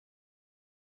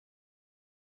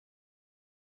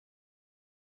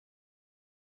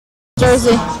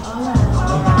Jersey.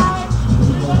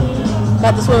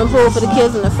 Got the swimming pool for the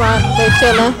kids in the front. They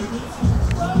chilling.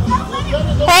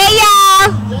 Hey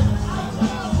y'all.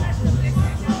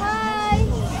 Hi.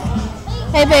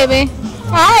 Hey baby.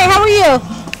 Hi, how are you?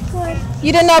 Good.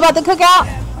 You didn't know about the cookout?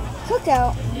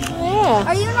 Cookout. Yeah.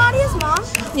 Are you Nadia's mom?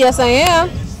 Yes, I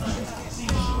am.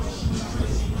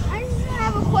 I just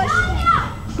have a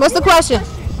question. What's the question?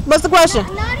 What's the question?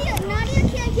 Nadia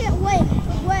can't get wet,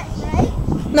 right?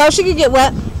 No, she can get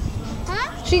wet.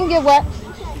 Huh? She can get wet.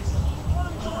 Okay.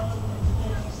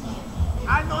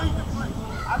 I know you can play.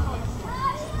 I know you can.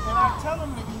 And I tell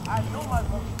him that I know my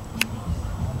brother.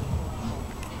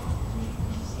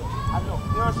 I know.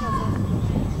 You know what I'm saying?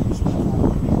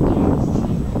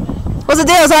 What's the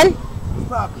deal, son? What's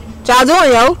poppin'? What y'all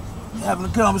doing, yo? Having a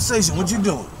conversation. What you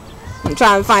doing? I'm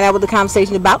trying to find out what the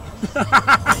conversation about.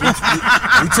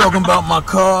 We talking about my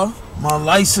car, my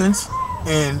license,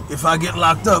 and if I get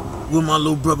locked up, will my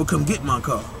little brother come get my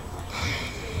car?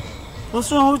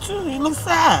 What's wrong with you? You look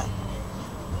sad.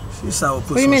 She's sour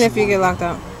pussy. What do you mean if you get locked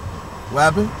up? What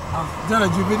happened?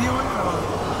 Did you video it?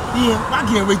 Yeah, I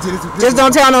can't wait till this. Just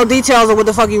don't tell no details of what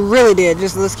the fuck you really did.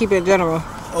 Just let's keep it general.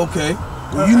 Okay.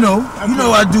 Well, you know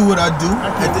I do what I do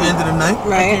at the end of the night.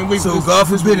 Right. So God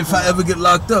forbid if I ever get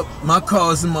locked up, my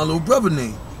car is in my little brother's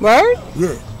name. Word?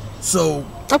 Yeah. So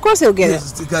of course he'll get it.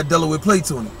 It got Delaware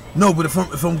plates on it. No, but if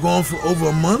I'm gone for over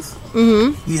a month,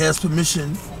 he has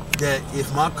permission that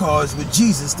if my car is with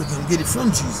Jesus, to come get it from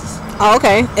Jesus. Oh,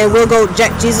 okay. And we'll go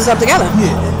jack Jesus up together.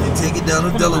 Yeah, and take it down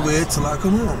to Delaware till I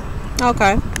come home.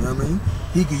 Okay. You know what I mean?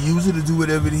 He could use it to do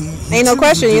whatever he ain't no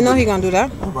question. You know he gonna do that.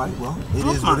 All right, well, it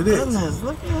is what it is.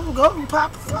 Look at him go and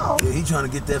pop. Yeah, he trying to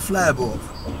get that flab off.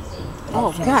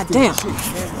 Oh, god damn.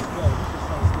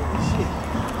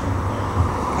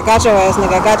 I got your ass,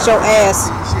 nigga. I got your ass.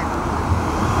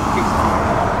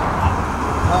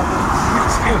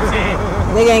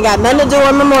 Nigga ain't got nothing to do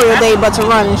on Memorial Day but to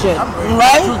run and shit.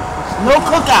 Right? No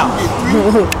cookout.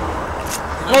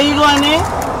 Where you going in?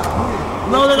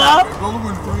 Roll it up?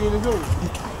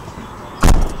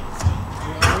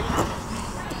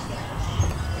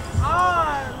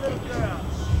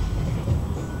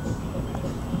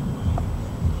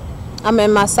 I'm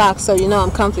in my socks, so you know I'm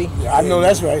comfy. Yeah, I know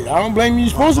that's right. I don't blame you. You're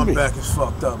supposed to be. My back is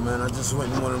fucked up, man. I just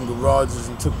went in one of them garages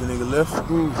and took the nigga lift.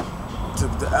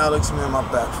 Took the Alex, man. My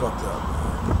back fucked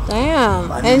up.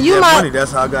 Damn. And you money.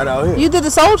 That's how I got out here. You did the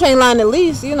Soul Train line at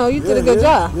least. You know, you did a good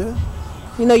job. Yeah.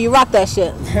 You know, you rock that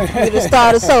shit. You the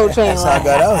star of the Soul Train That's line. how I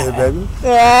got out here, baby.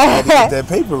 Yeah. I had to get that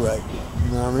paper right.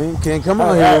 You know what I mean? Can't come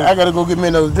out here. I gotta go get me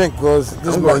another drink because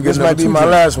this might be my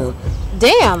last one.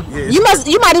 Damn. Yeah, you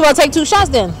might as well take 2 shots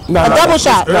then. No, double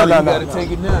shot. No. You gotta take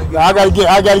it now. I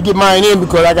gotta get mine in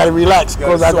because I gotta relax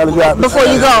because I gotta drive. Before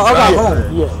you go, okay.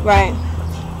 Yeah. Right.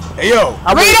 Hey yo,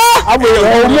 Rita! I will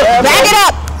hold up. Back it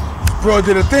up! Bro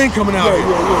did a thing coming out here.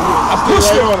 Yeah. I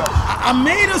pushed her. I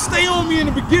made her stay on me in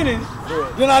the beginning.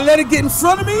 Then I let her get in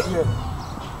front of me.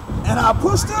 And I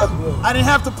pushed her. I didn't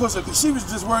have to push her because she was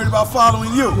just worried about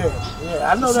following you.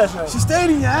 Yeah, I know that's right. She stayed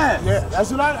in your ass. Yeah, that's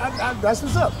what that's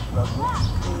what's up.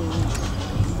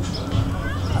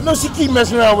 I know she keep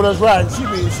messing around with us riding.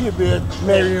 She'll be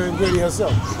marrying and dating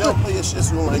herself. Don't play your shit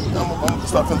soon. Like, I'm gonna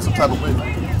start feeling some type of way.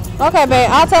 Okay, babe.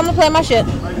 I'll tell him to play my shit.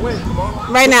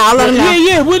 Right now, I'll let him know.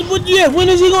 Yeah. When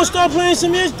is he gonna start playing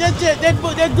some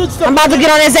that good stuff? I'm about to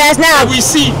get on his ass now. That we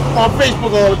see on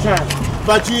Facebook all the time.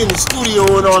 About you in the studio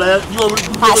and all that.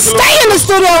 I stay in the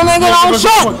studio, nigga. I'm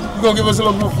sure. You gonna give us a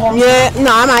little performance? Yeah, no,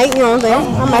 I might. You know what I'm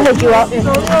saying? I might hook you up.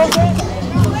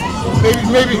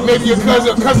 Maybe your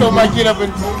cousin might get up and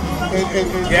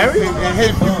hit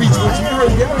a few beats with you.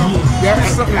 Gary?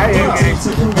 I am Gary.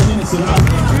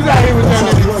 He's out here with that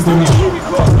nigga.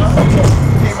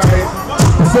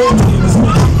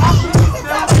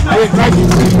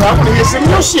 I want to hear some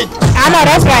new shit. I know,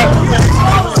 that's right.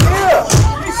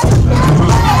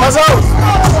 What's up?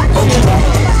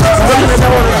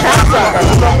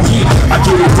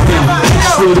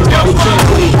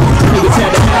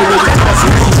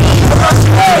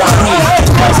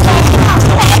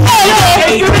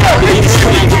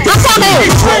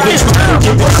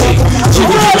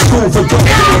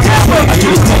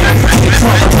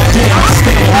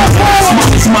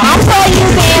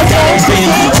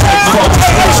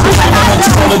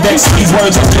 These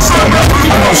words are just I'm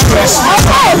no stress. I'm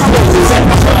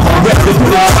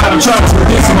trying to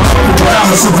predict my own, but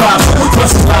I'm a survivor.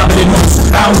 Plus I'm live in the news.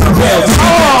 I was rebel.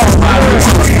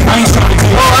 I ain't trying to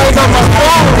get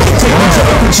take me to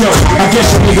the joke. I guess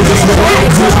you niggas just know what I'm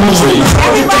doing.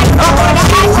 Everybody,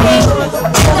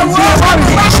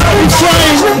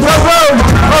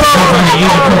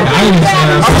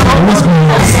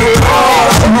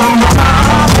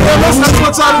 That's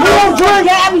what I'm We don't drink.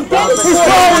 He's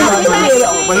calling.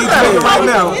 But he's drinking right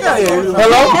now.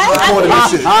 Hello? Recording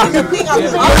this shit.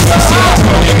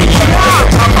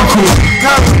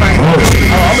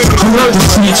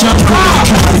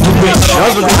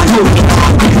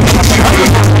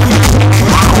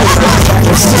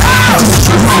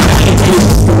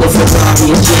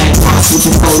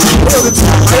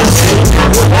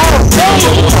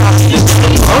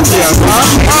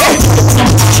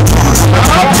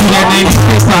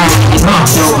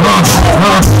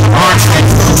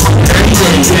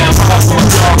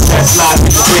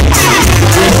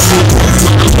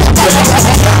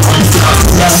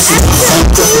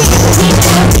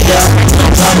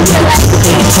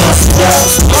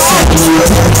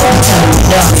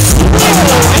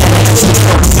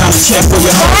 Check for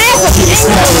your heart.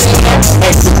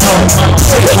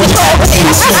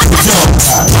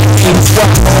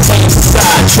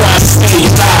 Try to stay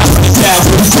alive. Now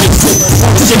with the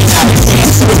shake out the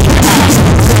hands with your eyes.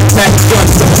 Back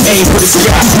guns up, aim for the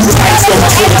sky. Ice on my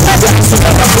head, so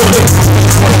I put it.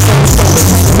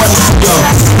 Money for young.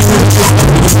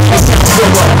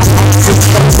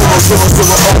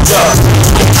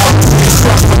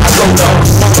 I don't know.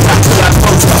 Until I go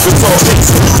to it's all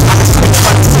basic.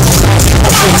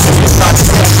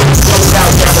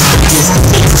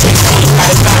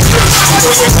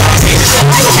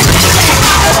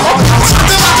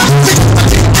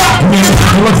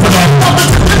 Look for that. I'm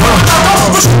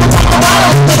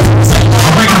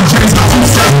making a change to 2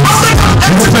 seconds.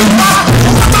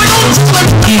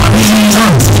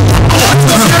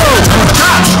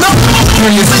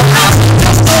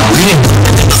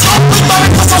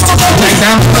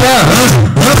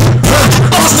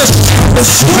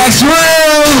 That's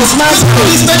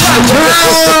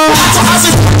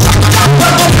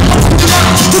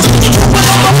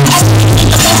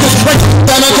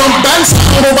then I come back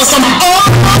over some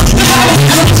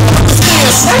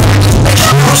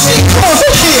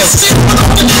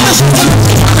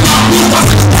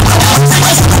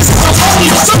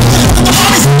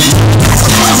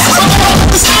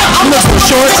I'm not so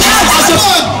short.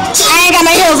 I ain't got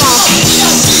my heels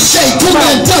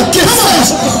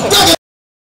on.